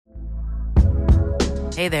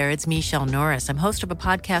Hey there, it's Michelle Norris. I'm host of a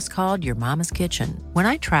podcast called Your Mama's Kitchen. When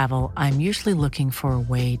I travel, I'm usually looking for a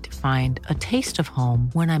way to find a taste of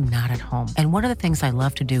home when I'm not at home. And one of the things I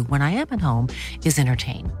love to do when I am at home is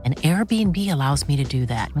entertain. And Airbnb allows me to do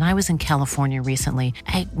that. When I was in California recently,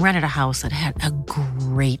 I rented a house that had a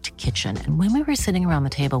great kitchen. And when we were sitting around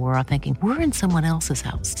the table, we were all thinking, we're in someone else's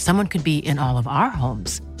house. Someone could be in all of our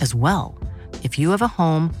homes as well. If you have a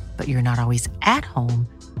home, but you're not always at home,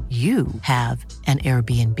 you have an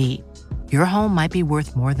Airbnb. Your home might be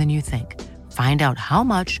worth more than you think. Find out how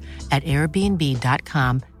much at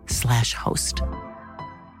airbnb.com/host.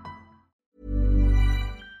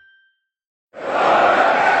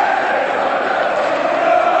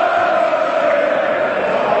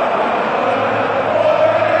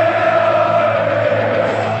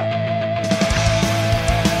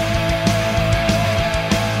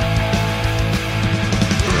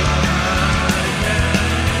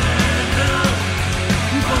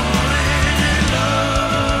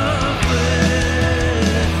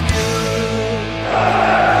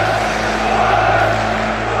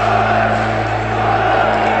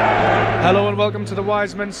 Hello and welcome to the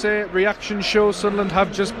Wise Men Say reaction show. Sunderland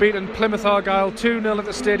have just beaten Plymouth Argyle 2-0 at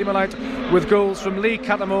the Stadium of Light with goals from Lee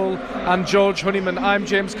Catamole and George Honeyman. I'm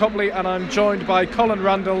James Copley and I'm joined by Colin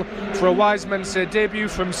Randall for a Wise Men Say debut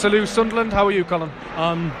from Salou, Sunderland. How are you, Colin?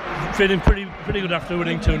 I'm feeling pretty good after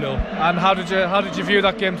winning 2-0. And how did you view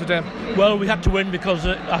that game today? Well, we had to win because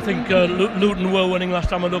I think Luton were winning last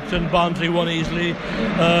time I looked and Barnsley won easily.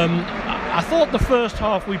 I thought the first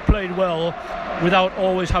half we played well without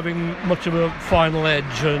always having much of a final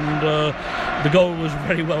edge, and the goal was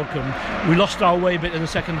very welcome. We lost our way a bit in the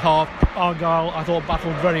second half. Argyle, I thought,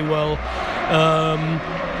 battled very well.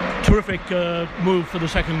 Terrific move for the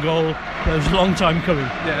second goal. It was a long time coming.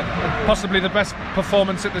 Yeah, possibly the best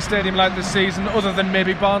performance at the Stadium Light this season, other than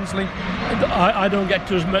maybe Barnsley. I don't get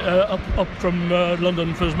to up from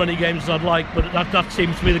London for as many games as I'd like, but that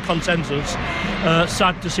seems to be the consensus.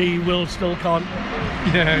 Sad to see Will still can't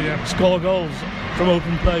score goals from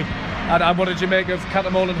open play. And what did you make of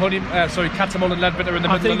Catamole and Catamole and Ledbetter in the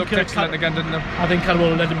middle? They looked excellent again, didn't they? I think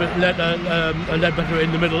Catamole and Ledbetter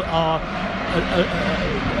in the middle are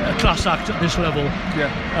a class act at this level. Yeah.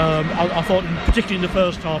 I thought, particularly in the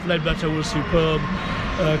first half, Ledbetter was superb.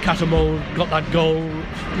 Catamole got that goal.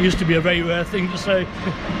 It used to be a very rare thing to say.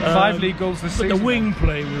 5 league goals this season. But the wing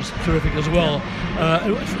play was terrific as well.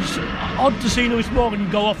 It was odd to see Lewis Morgan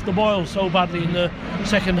go off the boil so badly in the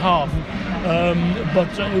second half.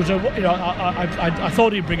 But it was I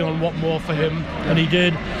thought he'd bring on Watmore for him, and he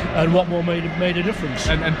did, and Watmore made a difference.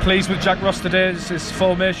 And pleased with Jack Ross today, his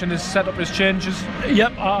formation, his setup, his changes.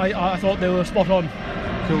 Yep, I thought they were spot on.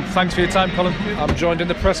 Cool. Thanks for your time, Colin. I'm joined in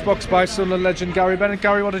the press box by Sunderland legend Gary Bennett.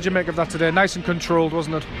 Gary, what did you make of that today? Nice and controlled,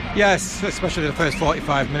 wasn't it? Yes, especially the first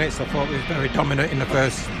 45 minutes. I thought we were very dominant in the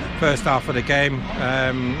first half of the game.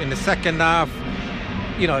 In the second half,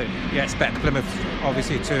 you expect Plymouth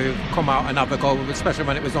obviously to come out and have a goal, especially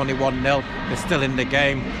when it was only 1-0. They're still in the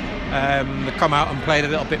game. They come out and played a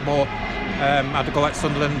little bit more. Had to go at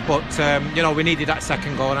Sunderland, but we needed that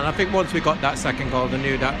second goal, and I think once we got that second goal,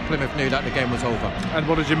 Plymouth knew that the game was over. And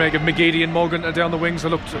what did you make of McGeady and Morgan today on the wings? They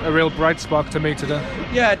looked a real bright spark to me today.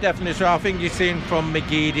 Yeah, definitely. So I think you've seen from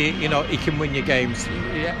McGeady, he can win your games.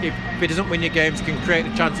 If he doesn't win your games, he can create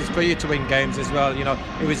the chances for you to win games as well.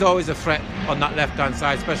 It was always a threat on that left-hand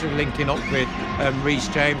side, especially linking up with Reece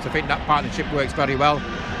James. I think that partnership works very well.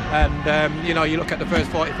 And you look at the first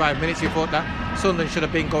 45 minutes, you thought that Sunderland should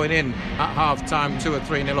have been going in at half-time 2 or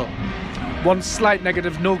 3-0 up. One slight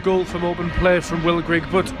negative, no goal from open play from Will Grigg,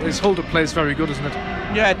 but his hold-up play is very good, isn't it?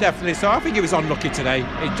 Yeah, definitely. So I think he was unlucky today.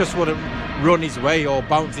 He just wouldn't run his way or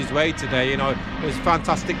bounce his way today. It was a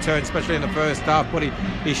fantastic turn, especially in the first half, but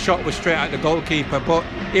his shot was straight at the goalkeeper. But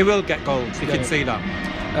he will get goals, you can see that.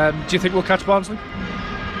 Do you think we'll catch Barnsley?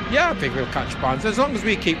 Yeah, I think we'll catch Barnsley as long as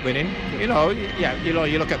we keep winning. You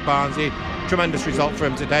look at Barnsley, tremendous result for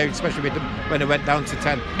him today, especially when it went down to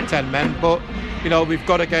 10 men. But we've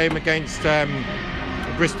got a game against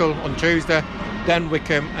Bristol on Tuesday, then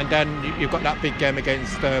Wickham, and then you've got that big game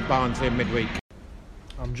against Barnsley in midweek.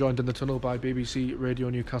 I'm joined in the tunnel by BBC Radio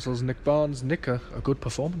Newcastle's Nick Barnes. Nick, a good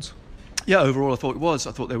performance. Yeah, overall I thought it was.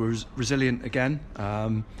 I thought they were resilient again.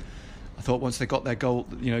 I thought once they got their goal,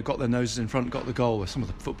 got their noses in front, got the goal. Some of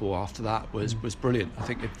the football after that was brilliant. I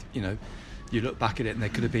think if you look back at it, and they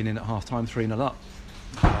could have been in at half time 3-0 up.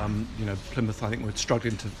 Plymouth, I think, were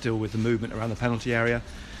struggling to deal with the movement around the penalty area.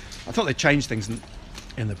 I thought they changed things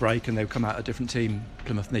in the break, and they would come out a different team,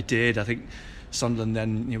 Plymouth, and they did. I think Sunderland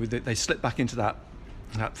then they slipped back into that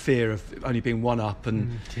that fear of only being one up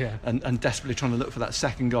and desperately trying to look for that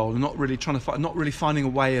second goal and not really finding a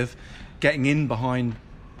way of getting in behind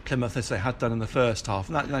Plymouth as they had done in the first half.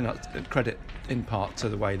 And that's credit in part to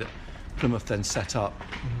the way that Plymouth then set up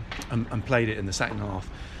and played it in the second half.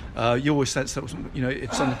 You always sense that,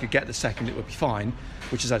 if Sunderland could get the second, it would be fine,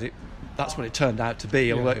 which is that's what it turned out to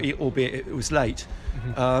be, albeit it was late.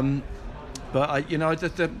 But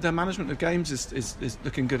the management of games is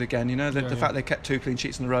looking good again. The fact they kept 2 clean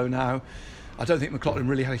sheets in a row now. I don't think McLaughlin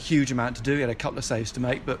really had a huge amount to do. He had a couple of saves to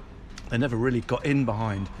make, but they never really got in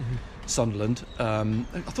behind Sunderland. I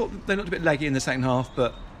thought they looked a bit leggy in the second half,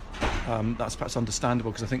 but that's perhaps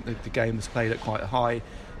understandable because I think the game was played at quite a high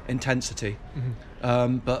intensity.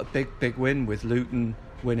 But a big win with Luton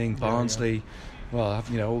winning, Barnsley. Well,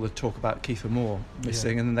 all the talk about Kiefer Moore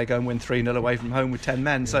missing, and then they go and win 3-0 away from home with 10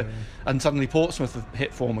 men. And suddenly Portsmouth have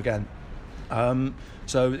hit form again.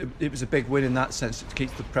 So it was a big win in that sense to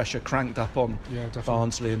keep the pressure cranked up on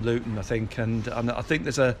Barnsley and Luton, I think. And I think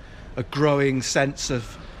there's a growing sense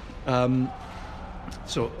of that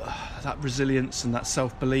resilience and that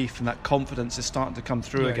self-belief and that confidence is starting to come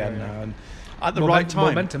through again now. And at the right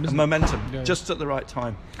time, momentum, just at the right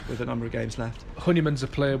time with a number of games left. Honeyman's a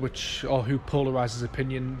player who polarises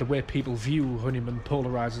opinion. The way people view Honeyman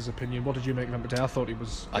polarises opinion. What did you make of him today? I thought he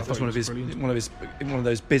was. I thought one of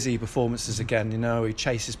those busy performances again. He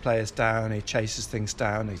chases players down, he chases things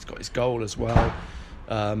down. He's got his goal as well.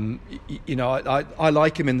 I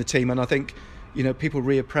like him in the team, and I think people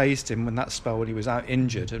reappraised him when that spell when he was out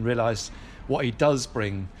injured and realised what he does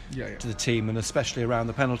bring to the team, and especially around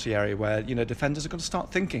the penalty area where defenders are going to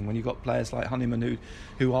start thinking when you've got players like Honeyman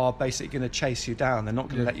who are basically going to chase you down. They're not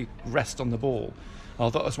going to let you rest on the ball. I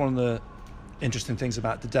thought that's one of the interesting things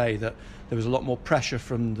about today, that there was a lot more pressure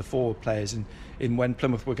from the forward players in when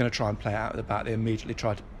Plymouth were going to try and play out at the back. They immediately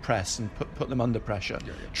tried to press and put them under pressure,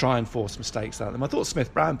 try and force mistakes out of them. I thought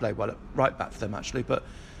Smith Brown played well at right back for them actually, but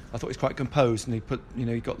I thought he was quite composed and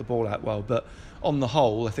he got the ball out well. But on the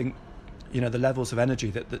whole, I think the levels of energy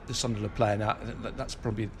that the Sunderland are playing at, that's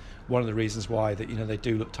probably one of the reasons why that they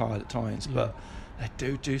do look tired at times, but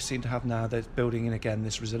they do seem to have now, they're building in again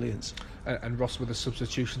this resilience. And Ross with the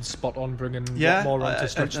substitution spot on, bringing more on to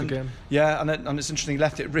stretch the game. And it's interesting, he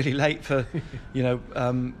left it really late for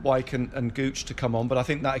Wyke and Gooch to come on, but I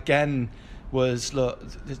think that again was, look,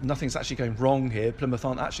 nothing's actually going wrong here. Plymouth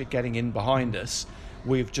aren't actually getting in behind us.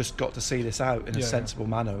 We've just got to see this out in a sensible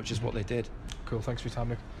manner, which is what they did. Cool, thanks for your time,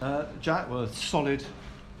 Nick. Jack, well, solid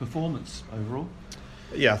performance overall.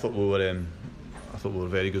 Yeah, I thought we were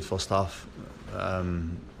very good first half,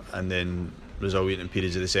 and then resilient in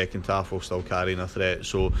periods of the second half while still carrying a threat.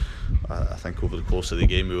 So I think over the course of the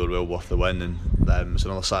game we were well worth the win, and it's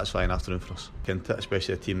another satisfying afternoon for us.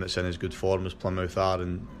 Especially a team that's in as good form as Plymouth are,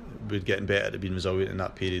 and we're getting better at being resilient in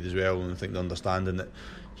that period as well. And I think the understanding that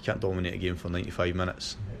you can't dominate a game for 95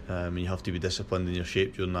 minutes, and you have to be disciplined in your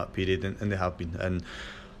shape during that period, and they have been. And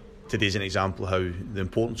today's an example of how the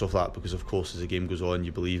importance of that, because of course as the game goes on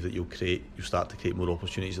you believe that you'll start to create more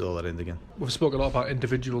opportunities at the other end again. We've spoken a lot about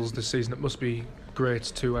individuals this season. It must be great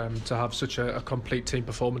to have such a complete team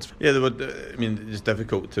performance. Yeah, it's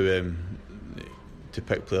difficult to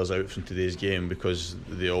pick players out from today's game because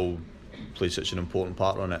they all played such an important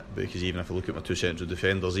part on it. Because even if I look at my two central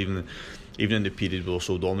defenders, even in the period we were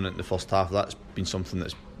so dominant in the first half, that's been something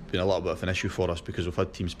that's been a little bit of an issue for us, because we've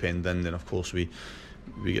had teams penned in, then of course we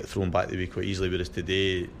get thrown back the way quite easily. Whereas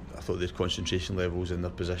today I thought their concentration levels and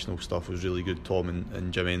their positional stuff was really good, Tom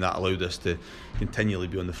and Jimmy, and that allowed us to continually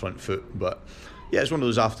be on the front foot. But yeah, it's one of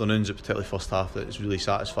those afternoons, particularly first half, that is really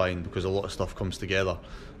satisfying because a lot of stuff comes together.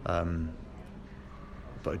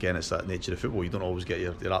 But again, it's that nature of football. You don't always get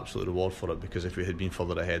your absolute reward for it, because if we had been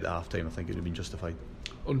further ahead at half time, I think it would have been justified.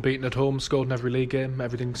 Unbeaten at home, scored in every league game.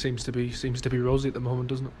 Everything seems to be rosy at the moment,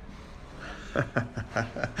 doesn't it?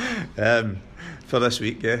 For this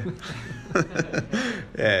week, yeah.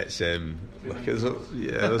 Yeah, it's look, there's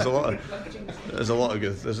a lot of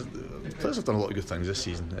good. Players have done a lot of good things this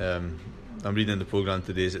season. I'm reading the programme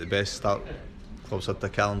today. Is it the best start clubs had the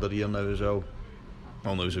calendar year now as well?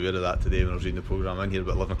 I was aware of that today when I was reading the programme in here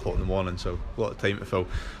about 11 o'clock in the morning, so a lot of time to fill.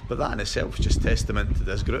 But that in itself is just testament to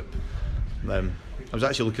this group. I was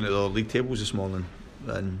actually looking at the league tables this morning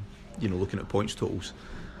and looking at points totals,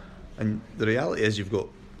 and the reality is you've got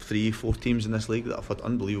 3-4 teams in this league that have had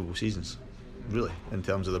unbelievable seasons, really, in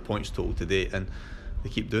terms of the points total to date, and they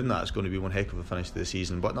keep doing that. It's going to be one heck of a finish to the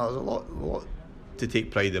season. But no, there's a lot to take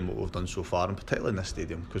pride in what we've done so far, and particularly in this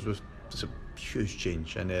stadium, because it's a huge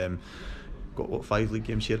change, and got 5 league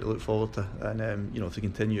games here to look forward to, and if they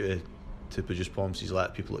continue to to produce performances like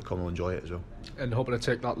that, people that come will enjoy it as well. And hoping to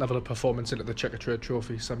take that level of performance into the Checkatrade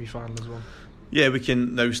Trophy semi-final as well. Yeah, we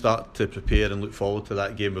can now start to prepare and look forward to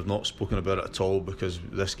that game. We've not spoken about it at all because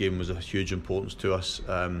this game was of huge importance to us.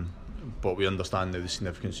 But we understand now the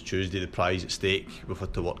significance of Tuesday, the prize at stake. We've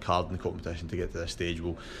had to work hard in the competition to get to this stage.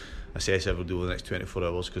 We'll assess everybody over the next 24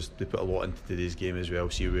 hours because they put a lot into today's game as well,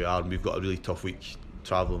 see where we are. And we've got a really tough week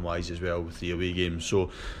travelling wise as well with the away games.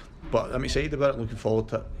 But I'm excited about it, looking forward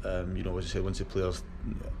to it. As I say, once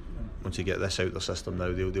you get this out their system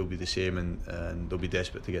now, they'll be the same and they'll be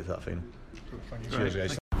desperate to get to that final. Cheers,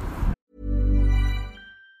 guys.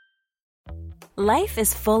 Life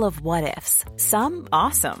is full of what-ifs. Some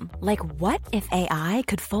awesome, like what if AI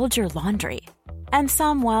could fold your laundry? And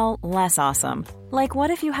some, well, less awesome, like what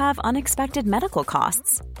if you have unexpected medical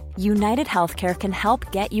costs? United Healthcare can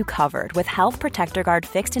help get you covered with Health Protector Guard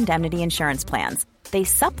fixed indemnity insurance plans. They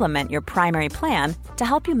supplement your primary plan to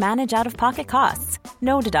help you manage out-of-pocket costs.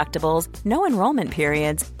 No deductibles, no enrollment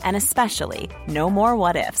periods, and especially no more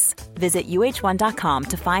what-ifs. Visit uh1.com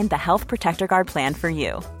to find the Health Protector Guard plan for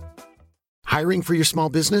you. Hiring for your small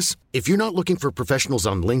business? If you're not looking for professionals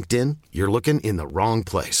on LinkedIn, you're looking in the wrong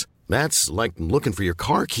place. That's like looking for your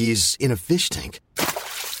car keys in a fish tank.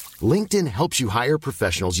 LinkedIn helps you hire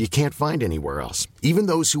professionals you can't find anywhere else, even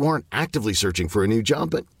those who aren't actively searching for a new job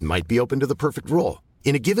but might be open to the perfect role.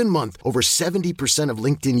 In a given month, over 70% of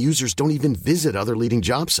LinkedIn users don't even visit other leading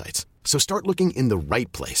job sites. So start looking in the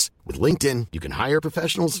right place. With LinkedIn, you can hire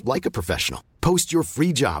professionals like a professional. Post your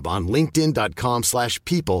free job on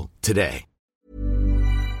linkedin.com/people today.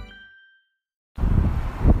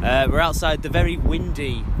 We're outside the very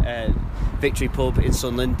windy Victory pub in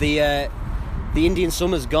Sunderland. The Indian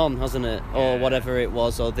summer's gone, hasn't it? Or whatever it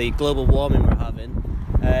was, or the global warming we're having.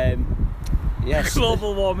 Yes.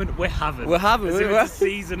 Global warming we're having. We're having. It's a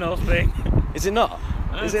seasonal thing. Is it not?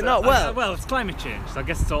 Is it not? Well, it's climate change. So I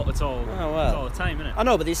guess it's all the time, isn't it? I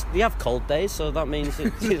know, but they have cold days, so that means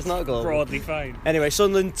it's not global. Broadly fine. Anyway,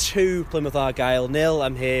 Sunderland 2, Plymouth Argyle 0.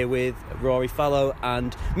 I'm here with Rory Fallow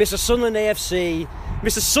and Mr. Sunderland AFC,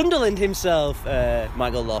 Mr. Sunderland himself,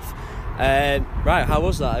 Michael Loff. Right, how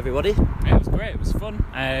was that, everybody? It was great. It was fun.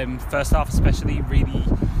 First half, especially, really.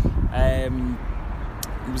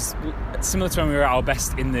 It was similar to when we were at our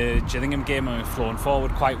best in the Gillingham game and we were flowing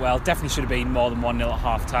forward quite well. Definitely should have been more than 1-0 at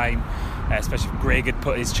half time, especially if Greg had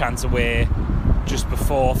put his chance away just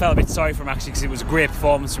before. Felt a bit sorry for him actually because it was a great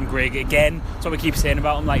performance from Greg again. That's what we keep saying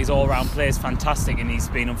about him, like his all-round play is fantastic and he's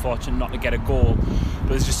been unfortunate not to get a goal. But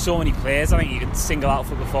there's just so many players I think you could single out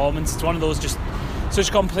for performance. It's one of those just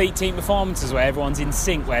such complete team performances where everyone's in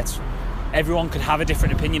sync, where everyone could have a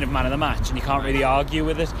different opinion of man of the match and you can't really argue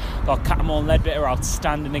with it. But Cattermole and Ledbetter are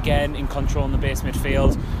outstanding again in controlling the base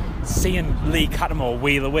midfield. Seeing Lee Cattermole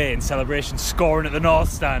wheel away in celebration, scoring at the North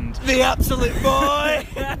Stand. The absolute boy!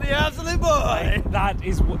 The absolute boy! That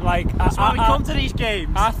is like... That's why we come to these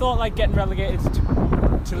games. I thought like getting relegated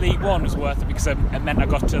to League One was worth it because it meant I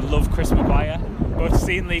got to love Chris Maguire. But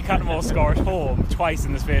seeing Lee Cattermole score at home twice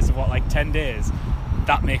in the space of 10 days,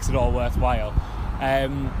 that makes it all worthwhile.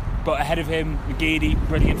 But ahead of him, McGeady,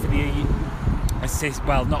 brilliant for the assist.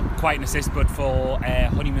 Well, not quite an assist, but for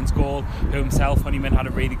Honeyman's goal. Who himself, Honeyman had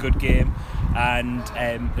a really good game. And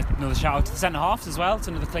another shout out to the centre halves as well. It's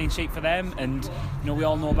another clean sheet for them. And we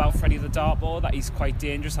all know about Freddie the dartboard, that he's quite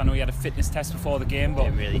dangerous. I know he had a fitness test before the game, but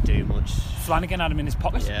didn't really do much. Flanagan had him in his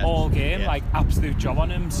pocket all game, absolute job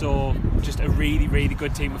on him. So just a really, really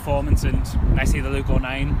good team performance. And I see the Luke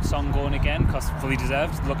 09 song going again because fully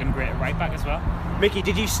deserved. Looking great at right back as well. Mickey,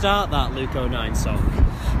 did you start that Luke 09 song?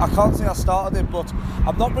 I can't say I started it, but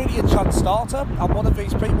I'm not really a chant starter. I'm one of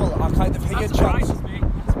these people I kind of hear chants.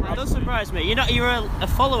 That does surprise me. You're a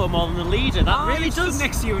follower more than a leader. That really does.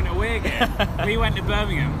 Next to you in a away game. We went to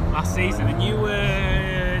Birmingham last season, and you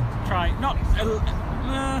were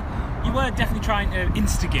you were definitely trying to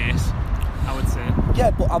instigate, I would say.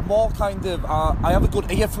 Yeah, but I'm more kind of. I have a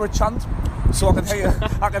good ear for a chant, so I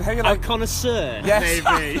can hear. A connoisseur, yes.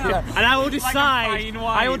 maybe. Yeah. And I will decide.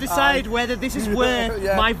 I will decide whether this is worth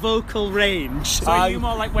my vocal range. So you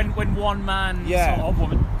more like when one man or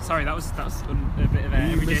woman. Sorry, that was a bit of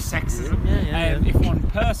everyday sexism. If one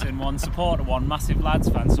person, one supporter, one massive lads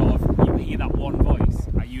fan, sort of you hear that one voice,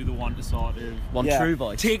 are you the one to sort of true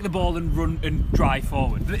voice take the ball and run and drive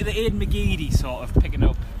forward? The Aidan McGeady sort of picking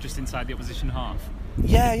up just inside the opposition half.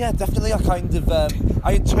 Yeah, definitely. I kind of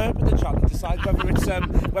I interpret the chant and decide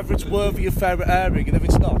whether it's worthy of fair airing, and if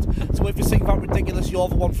it's not. So if you think that ridiculous, you're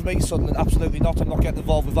the one for me, Sunderland, absolutely not. I'm not getting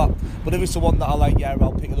involved with that. But if it's the one that I like,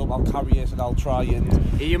 I'll pick it up, I'll carry it, and I'll try. And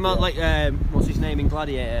are you more like what's his name in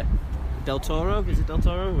Gladiator? Del Toro? Is it Del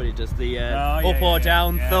Toro? When he does the up or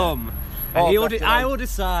down thumb. I will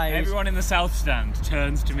decide. Everyone in the South Stand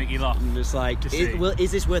turns to Mickey Loft. And just like,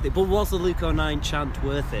 is this worth it? But was the Luke O'Nien chant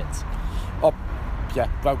worth it? Oh, yeah,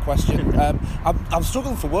 without question. I'm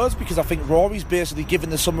struggling for words because I think Rory's basically given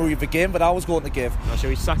the summary of the game that I was going to give. Shall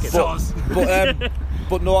we sack it?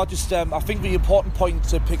 But no, I think the important point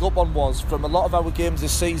to pick up on was, from a lot of our games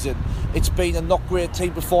this season, it's been a not great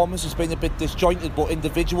team performance, it's been a bit disjointed, but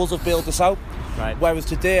individuals have bailed us out. Right. Whereas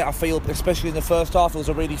today, I feel, especially in the first half, it was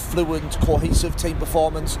a really fluent, cohesive team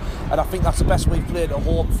performance, and I think that's the best we've played at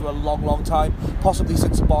home for a long, long time, possibly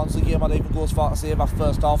since the Barnsley game. I'd even go as far to say that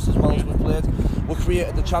first half as well as we've played. We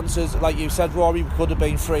created the chances, like you said, Rory, we could have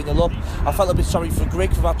been 3-0 up. I felt a bit sorry for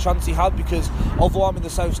Grigg for that chance he had, because although I'm in the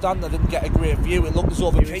South Stand, I didn't get a great view. It looked as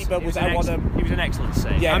though the keeper was out on him. He was an excellent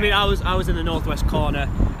save. Yeah. I mean, I was in the northwest corner,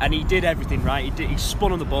 and he did everything right. He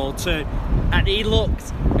spun on the ball, turned, and he looked,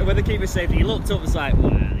 when the keeper saved it, he looked up and was like,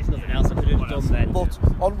 well, there's nothing else I could have done then. But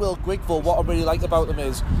on Will Grigg, though, what I really like about him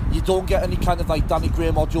is you don't get any kind of like Danny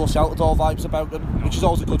Graham or Joe Saltador vibes about him, which is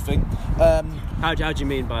always a good thing. How do you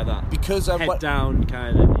mean by that? Because head down,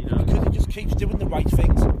 kind of, you know. Because he just keeps doing the right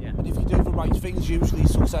things, and if you do the right things, usually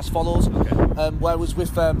success follows. Whereas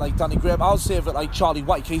with like Danny Graham, I'll say that like Charlie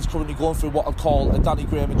White, he's currently going through what I'd call a Danny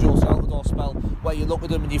Graham and Joe Salvador spell, where you look at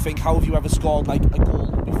him and you think, how have you ever scored like a goal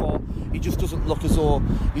before? He just doesn't look as though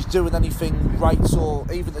he's doing anything right. So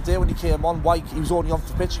even today when he came on, White, he was only on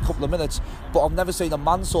the pitch a couple of minutes, but I've never seen a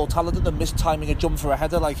man so talented and mistiming a jump for a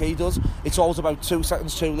header like he does. It's always about 2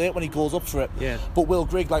 seconds too late when he goes up for it. Yeah. But Will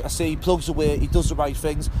Grigg, like I say, he plugs away, he does the right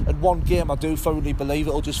things, and one game I do thoroughly believe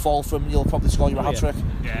it'll just fall from and he'll probably score you a hat-trick.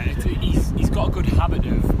 Yeah, he's got a good habit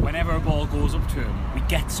of, whenever a ball goes up to him, we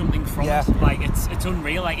get something from it. Like, it's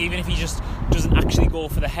unreal. Like, even if he just doesn't actually go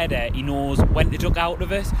for the header, he knows when to duck out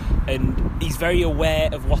of it, and he's very aware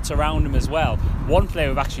of what's around him as well. One player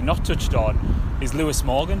we've actually not touched on is Lewis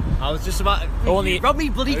Morgan. I was just about rob me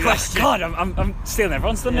bloody question. God, I'm stealing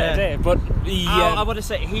everyone's thunder today. But I want to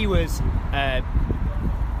say he was. I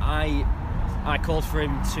called for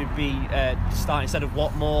him to be start instead of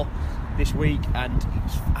Watmore this week, and it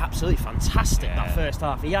was absolutely fantastic that first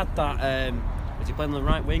half. He had that. Was he playing on the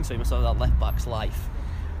right wing? So he must have that left back's life.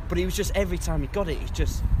 But he was just, every time he got it, he's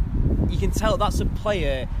just. You can tell that's a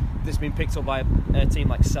player that's been picked up by a team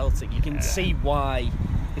like Celtic. You can see why,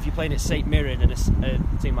 if you're playing at St Mirren and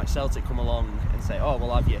a team like Celtic come along and say, oh,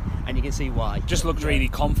 we'll have you, and you can see why. Just looked really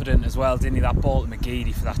confident as well, didn't he? That ball to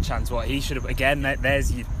McGeady for that chance. What he should have, again,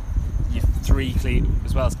 there's your 3 clear,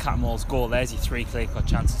 as well as Catmull's goal, there's your 3 clear-cut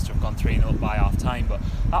chances to have gone 3-0 up by half time, but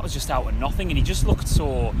that was just out of nothing, and he just looked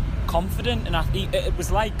so confident, and it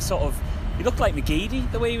was like sort of, he looked like McGeady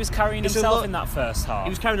the way he was carrying himself in that first half. He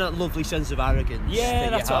was carrying that lovely sense of arrogance. Yeah,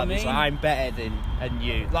 that's what I mean. Like, I'm better than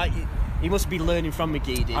you. Like, he must be learning from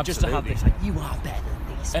McGeady. Absolutely. Just to have this, like, you are better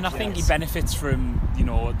than these. And I think he benefits from,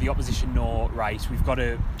 the opposition know, right, we've got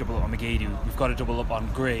to double up on McGeady, we've got to double up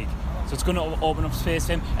on Grigg. So it's going to open up space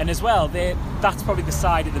for him. And as well, that's probably the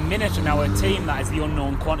side at the minute in our team that is the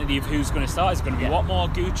unknown quantity of who's going to start. Is it going to be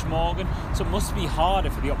Watmore, Gooch, Morgan? So it must be harder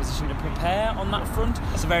for the opposition to prepare on that front.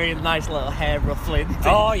 That's a very nice little hair ruffling thing.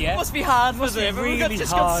 Oh, yeah. It must be hard for them. Really We've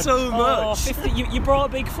just hard. got so much. 50, you brought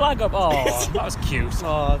a big flag up. Oh, that was cute.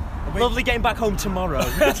 Oh, lovely getting back home tomorrow.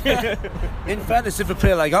 In fairness, if a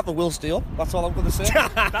player like that will steal, that's all I'm going to say.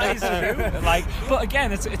 That is true. But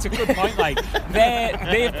again, it's a good point. Like,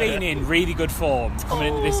 they've been in really good form coming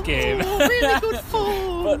into this game. Really good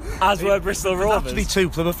form. But as were Bristol Rovers. Actually, 2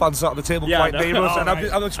 Plymouth fans sat at the table quite near us, and I'm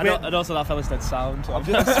just waiting. And also that fella's dead sound. I'm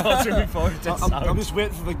just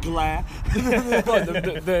waiting for the glare.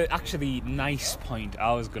 But the actually nice point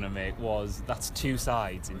I was going to make was that's 2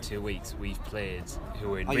 sides in 2 weeks we've played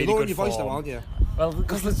who are in really good form. Voice now, aren't you? Well,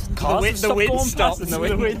 because the wind stopped. The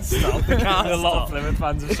wind stopped. A lot of Plymouth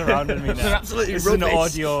fans have surrounded me now. They're absolutely it's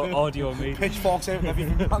rubbish. An audio meeting. Pitchforks out and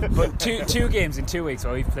everything. But two games in 2 weeks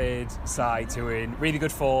where we've played sides who are in really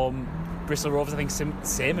good form. Bristol Rovers, I think,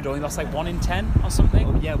 same. Had only lost like 1 in 10 or something.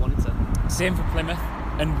 Oh, yeah, 1 in 10. Same for Plymouth.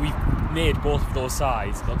 And we've made both of those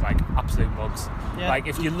sides look like absolute bugs. Yeah. Like,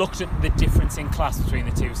 if you looked at the difference in class between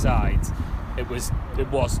the 2 sides, it was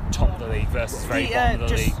top of the league versus very bottom of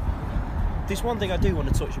the league. There's one thing I do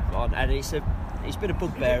want to touch upon, and it's been a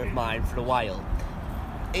bugbear of mine for a while.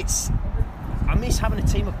 I miss having a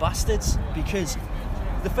team of bastards, because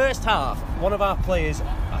the first half, one of our players,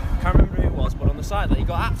 I can't remember who it was, but on the sideline, he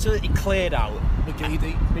got absolutely cleared out.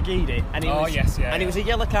 McGeady. And it was a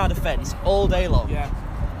yellow card offence all day long. Yeah.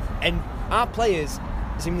 And our players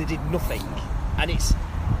seemingly did nothing. And it's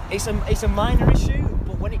a minor issue,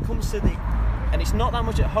 but when it comes to and it's not that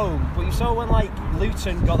much at home. But you saw when like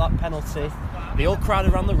Luton got that penalty, they all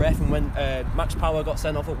crowded around the ref, and when Max Power got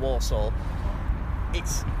sent off at Walsall,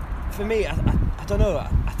 it's for me. I don't know.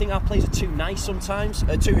 I think our players are too nice sometimes,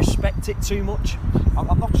 too respect it too much.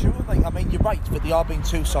 I'm not sure. I mean, you're right, but they are being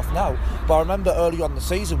too soft now. But I remember early on in the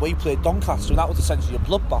season we played Doncaster, and that was essentially a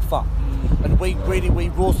bloodbath. And we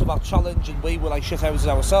rose to that challenge, and we were like shithouses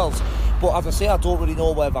ourselves. But as I say, I don't really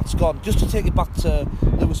know where that's gone. Just to take it back to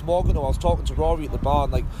Lewis Morgan, I was talking to Rory at the bar,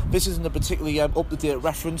 and like this isn't a particularly up-to-date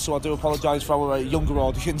reference, so I do apologise for our younger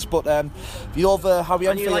audience. But you know the Harry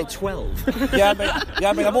Enfield. You're like 12. Yeah,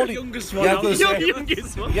 I mean, I'm only the youngest one. You're the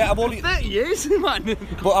youngest one. Yeah, I'm only 30 years, man.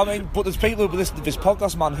 But there's people who listen to this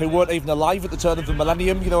podcast, man, who weren't even alive at the turn of the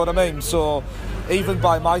millennium. You know what I mean? So even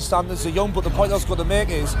by my standards, they're young. But the point I was going to make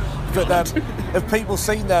is that if people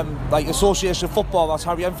seen them like Association of Football, that's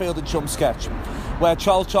Harry Enfield and Chum sketch, where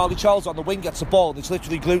Charlie Charles on the wing gets the ball and it's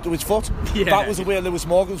literally glued to his foot. Yeah. That was the way Lewis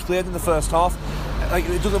Morgan was playing in the first half. Like,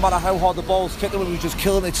 it doesn't matter how hard the ball's kicked him, he was just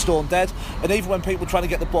killing it stone dead. And even when people were trying to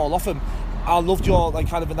get the ball off him, I loved your like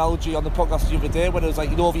kind of analogy on the podcast the other day when it was like,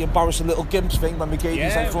 you know, the embarrassing little gimps thing when McGee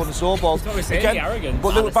was like throwing the snowballs. Again, arrogant.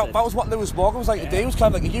 But that was what Lewis Morgan was like today. He was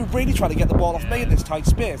kind of like, are you really trying to get the ball off me in this tight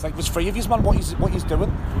space? Like, there's three of you, man. What he's doing?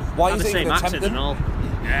 Why is he even attempting? And all.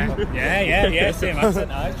 Yeah, same accent.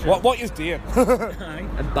 What is doing?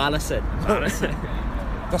 Embarrassing.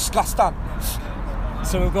 Disgusting.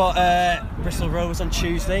 So we've got Bristol Rovers on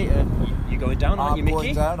Tuesday. You going down, aren't you, Mickey? I'm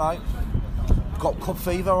going down, right. Got cup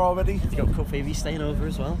fever already. You got cup fever? You staying over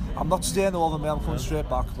as well? I'm not staying over, mate. I'm coming straight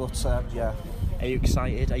back. But yeah. Are you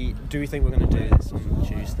excited? Do you think we're going to do this on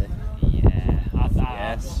Tuesday? Yeah,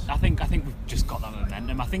 I think we've just got that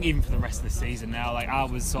momentum. I think even for the rest of the season now, like I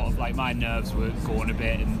was sort of like my nerves were going a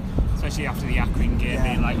bit, and especially after the Accrington game,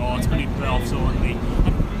 being like, oh, it's going to be playoffs only.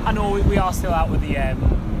 And I know we are still out with the.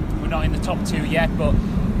 We're not in the top two yet, but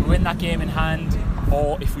we win that game in hand,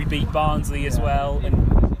 or if we beat Barnsley as well, and.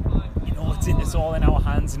 It's all in our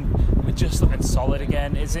hands, and we're just looking solid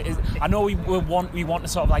again. I know we want to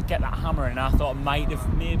sort of like get that hammer, and I thought it might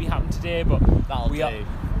have maybe happened today, but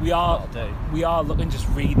we are looking just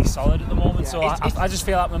really solid at the moment. So I just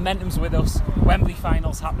feel like momentum's with us. Wembley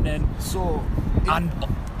finals happening, and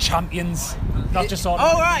champions. Not just sort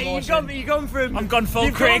of. Oh right, you've gone from. I'm gone full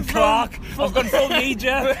Craig Clark. I've gone full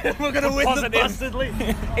media. We're going to win the Bastard League.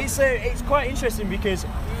 It's quite interesting because.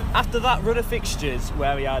 After that run of fixtures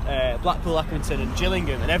where we had Blackpool, Accrington and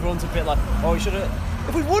Gillingham, and everyone's a bit like, oh, we should have...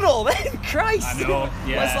 If we won all then, Christ! I know,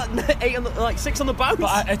 yeah. That's like 6 on the bounce.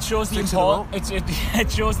 But it shows the importance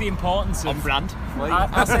of... On brand.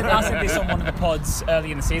 I said this on one of the pods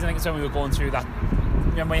early in the season. I think it's when we were going through that...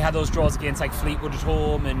 When we had those draws against like Fleetwood at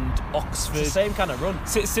home and Oxford. It's the same kind of run.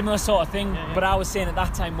 Similar sort of thing. Yeah. But I was saying at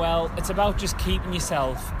that time, well, it's about just keeping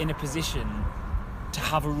yourself in a position to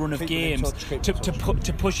have a run of games,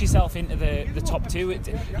 to push yourself into the top two.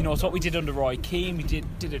 It's what we did under Roy Keane. We did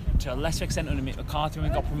it to a lesser extent under Mick McCarthy when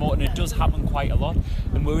we got promoted, and it does happen quite a lot.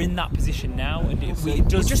 And we're in that position now, and it does.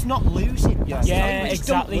 We're just not losing. Yeah,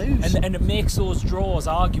 exactly. And it makes those draws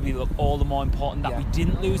arguably look all the more important that we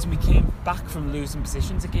didn't lose, and we came back from losing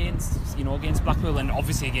positions against Blackpool, and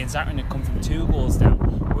obviously against Accrington and come from 2 goals down.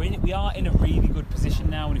 We are in a really good position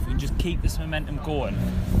now, and if we can just keep this momentum going,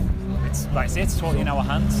 it's like I say, it's totally in our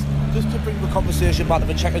hands. Just to bring the conversation back to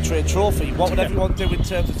the Checker Trade Trophy, what would everyone do in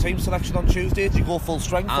terms of team selection on Tuesday? Do you go full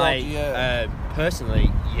strength? Personally,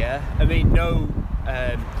 yeah. I mean, no.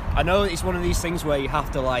 I know it's one of these things where you have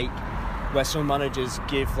to where some managers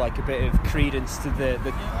give like a bit of credence to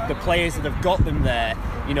the players that have got them there.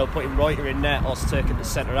 You know, putting Reuter in net or Sturk at the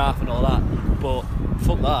centre half and all that. But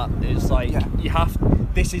fuck that. It's like you have.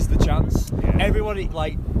 This is the chance. Yeah. Everybody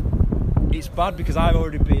it's bad because I've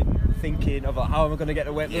already been thinking about how am I going to get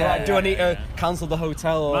to Wembley? Do I need to cancel the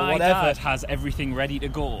hotel or whatever? My dad has everything ready to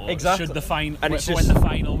go. Exactly. Should the when the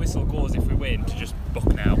final whistle goes, if we win, to just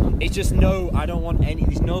book now. It's just I don't want any.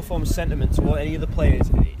 There's no form of sentiment toward any of the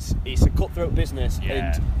players. It's a cutthroat business,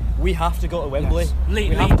 and we have to go to Wembley. Yes. Lee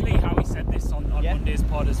Howie said this on Monday's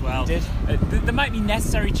pod as well. He did. There might be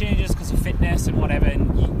necessary changes because of fitness and whatever,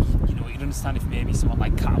 and you'd understand if maybe someone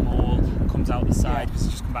like Cattermole comes out the side because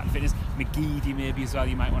he's just come back to fitness. McGeady maybe as well.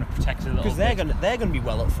 You might want to protect it a little bit. Because they're going to be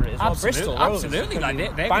well up for it as well. Bristol, absolutely. Like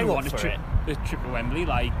they're going to want a trip to Wembley.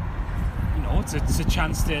 It's a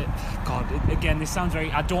chance to. God, again, this sounds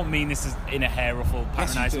very. I don't mean this is in a hair ruffle,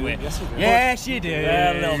 patronising way. Yes, you do.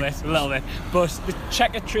 Yeah, a little bit. But the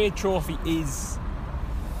Checker Trade Trophy is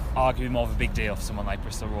arguably more of a big deal for someone like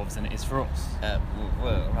Bristol Rovers than it is for us.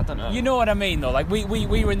 Well, I don't know. You know what I mean, though. Like we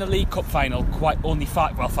were in the League Cup final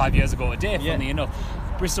 5 years ago today, funnily enough.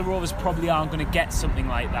 Bristol Rovers probably aren't going to get something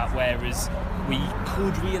like that, whereas we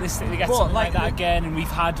could realistically get something like that again, and we've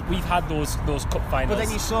had those cup finals. But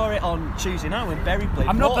then you saw it on Tuesday night when Bury played.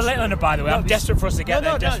 I'm not belittling it, by the way. I'm desperate for us to get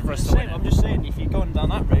there. Desperate for us to win it. I'm just saying, if you're going down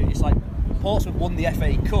that route, it's like Portsmouth won the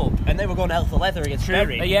FA Cup and they were going hell for leather against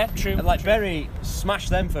Bury. Yeah, true. And Bury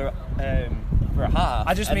smashed them for a half.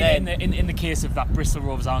 I just mean in the case of that, Bristol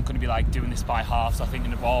Rovers aren't going to be doing this by halves. I think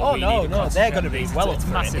they're going to be well up for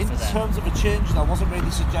massive. In terms of a change, I wasn't really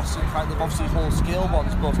suggesting kind of obviously whole scale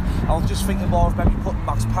ones, but I was just thinking more of maybe putting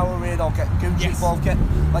Max Power in or getting Gucci involved,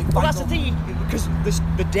 Well, that's the thing, because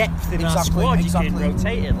the depth in our squad, you can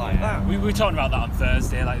rotate it like that. We were talking about that on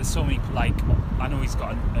Thursday. There's so many I know he's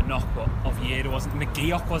got a knock, but Oviedo wasn't.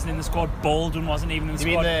 McGeoch wasn't in the squad. Baldwin wasn't even in the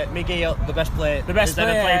squad. You mean McGeoch, the best player? The best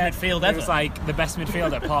player played midfield ever. It was the best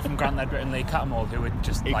midfielder apart from Grant Ledbetter and Lee Cattermole, who were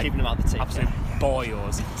just keeping him out the team. Absolute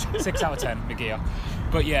boyos. 6 out of 10, McGeoch.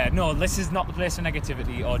 But yeah, no, this is not the place for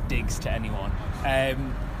negativity or digs to anyone.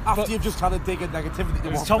 After you've just had a dig at negativity,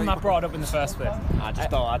 it was Tom that brought it up in the first place. I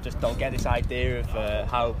just don't get this idea of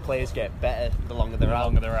how players get better the longer they're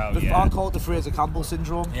out. I call it the Fraser Campbell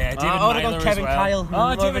syndrome. Yeah, David Myler as Kevin well. Kyle.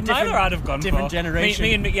 Oh, David Myler I'd have gone different for. generation.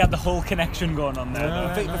 Me and Mickey had the whole connection going on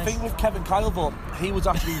there. The thing with Kevin Kyle, though, he was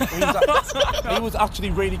actually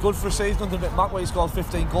really good for a season under Mick Mack, where he scored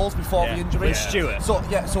 15 goals before the injury. With Stewart. So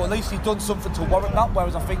at least he'd done something to warrant that.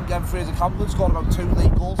 Whereas I think Fraser Campbell scored about 2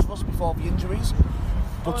 league goals for us before the injuries.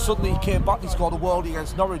 But suddenly he came back, he scored a worldie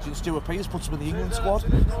against Norwich, and Stuart Pearce puts him in the England squad.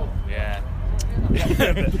 Yeah.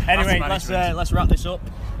 Anyway, let's wrap this up.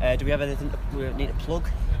 Do we have anything we need to plug?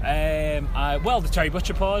 The Terry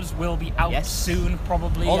Butcher pod will be out soon,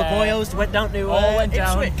 probably. All the boyos went down to went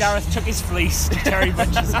down. Ipswich. Gareth took his fleece to Terry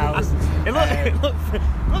Butcher's house. It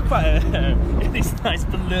looked quite a nice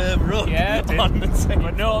blur rug. Yeah, it did.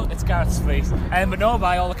 But no, it's Gareth's fleece. But no,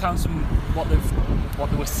 by all accounts, from what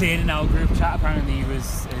they were saying in our group chat, apparently he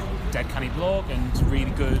was a dead canny bloke and really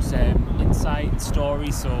good insight and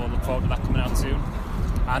stories. So look forward to that coming out soon.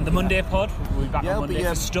 And the Monday pod, we'll be back on Monday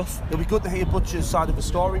for stuff. It'll be good to hear Butcher's side of the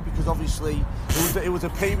story, because obviously it was a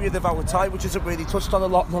period of our time which isn't really touched on a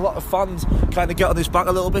lot, and a lot of fans kind of get on his back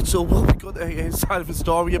a little bit, so it'll be good to hear his side of the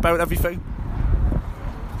story about everything.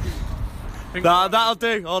 That'll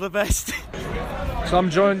do, all the best. So I'm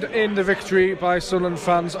joined in the victory by Sunderland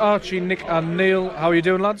fans Archie, Nick and Neil. How are you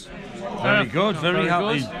doing, lads? Very good, very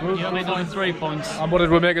happy. Yeah, we got 3 points. And what did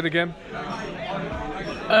we make of the game?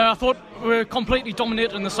 I thought we were completely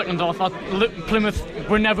dominated in the second half. Plymouth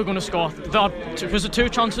were never going to score. There was 2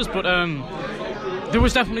 chances, but there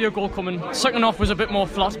was definitely a goal coming. Second half was a bit more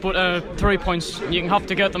flat, but 3 points, you can have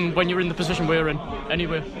to get them when you're in the position we're in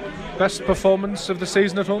anyway. Best performance of the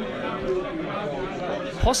season at home?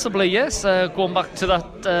 Possibly, yes. Going back to that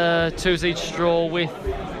 2-each draw with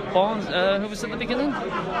Barnes, who was at the beginning.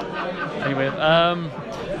 Anyway,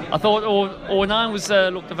 I thought 09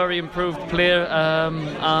 looked a very improved player,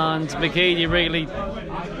 and McGeady really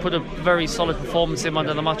put a very solid performance in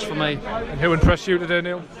under the match for me. And who impressed you today,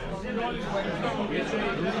 Neil?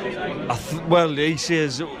 He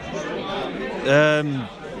says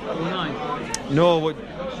no,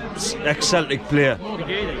 ex-Celtic player.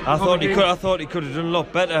 I thought he could have done a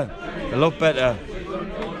lot better.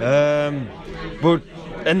 But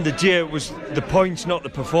end of the day, it was the points, not the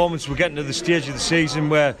performance. We're getting to the stage of the season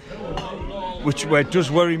where it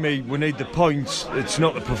does worry me. We need the points. It's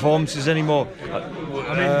not the performances anymore.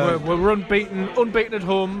 I mean, we're unbeaten at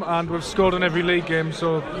home, and we've scored in every league game.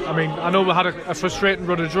 So, I mean, I know we had a frustrating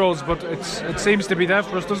run of draws, but it seems to be there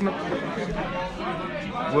for us, doesn't it?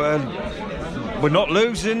 Well, we're not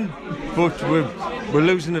losing, but we're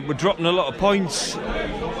losing it. We're dropping a lot of points,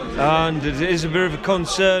 and it is a bit of a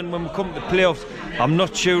concern when we come to the playoffs. I'm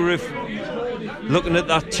not sure if, looking at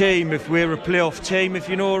that team, if we're a playoff team, if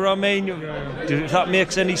you know what I mean. If that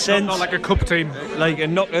makes any sense. Not like a cup team. Like a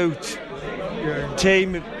knockout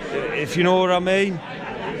team, if you know what I mean.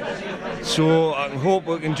 So I hope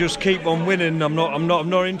we can just keep on winning. I'm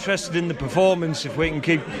not interested in the performance if we can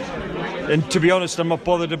keep. And to be honest, I'm not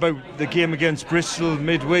bothered about the game against Bristol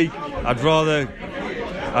midweek. I'd rather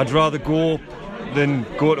go than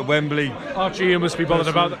go to Wembley. Archie, you must be bothered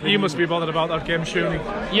about that game, surely.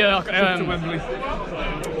 Yeah, to Wembley.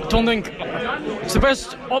 Don't think it's the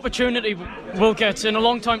best opportunity we'll get in a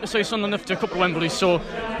long time to see Sunderland lift a cup of Wembley. So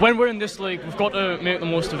when we're in this league, we've got to make the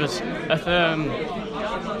most of it.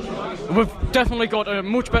 We've definitely got a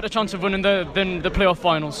much better chance of winning than the playoff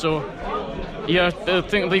final. So Yeah, I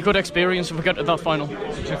think it'll be a good experience if we get to that final. Do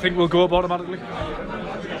you think we'll go up automatically?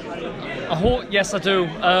 Yes, I do.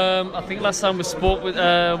 I think last time we spoke, we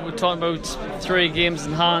were talking about 3 games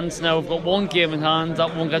in hand. Now we've got 1 game in hand.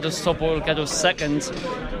 That won't get us top, or will get us second.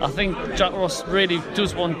 I think Jack Ross really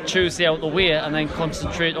does want Tuesday out the way and then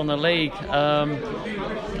concentrate on the league.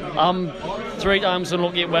 I'm 3 times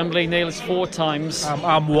unlucky at Wembley. Neil is 4 times.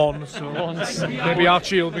 I'm 1, so maybe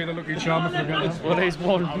Archie will be the lucky charm if we get that. Well, he's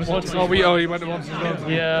 1. He went to once as well.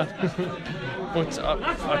 Yeah. But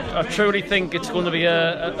I truly think it's going to be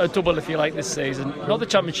a double, if you like, this season. Not the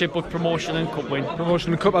championship, but promotion and cup win.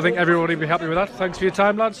 Promotion and cup, I think everybody will be happy with that. Thanks for your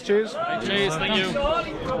time, lads. Cheers. Cheers, thank you.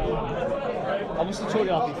 I must have told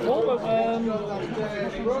you that before, but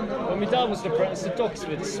when my dad was the apprentice at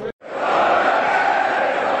Duxford's.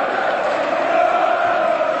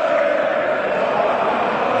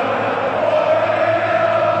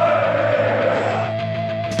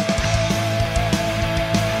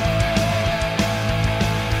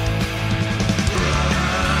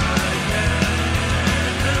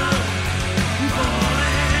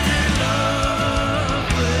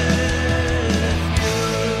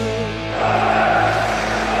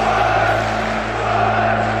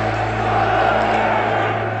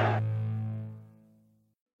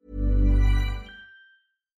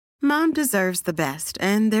 Mom deserves the best,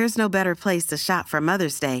 and there's no better place to shop for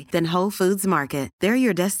Mother's Day than Whole Foods Market. They're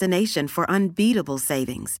your destination for unbeatable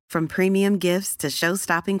savings, from premium gifts to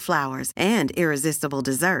show-stopping flowers and irresistible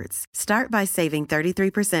desserts. Start by saving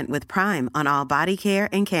 33% with Prime on all body care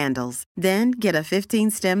and candles. Then get a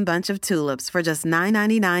 15-stem bunch of tulips for just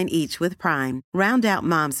 $9.99 each with Prime. Round out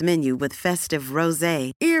Mom's menu with festive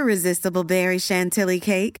rosé, irresistible berry chantilly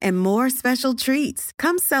cake, and more special treats.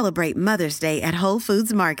 Come celebrate Mother's Day at Whole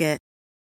Foods Market.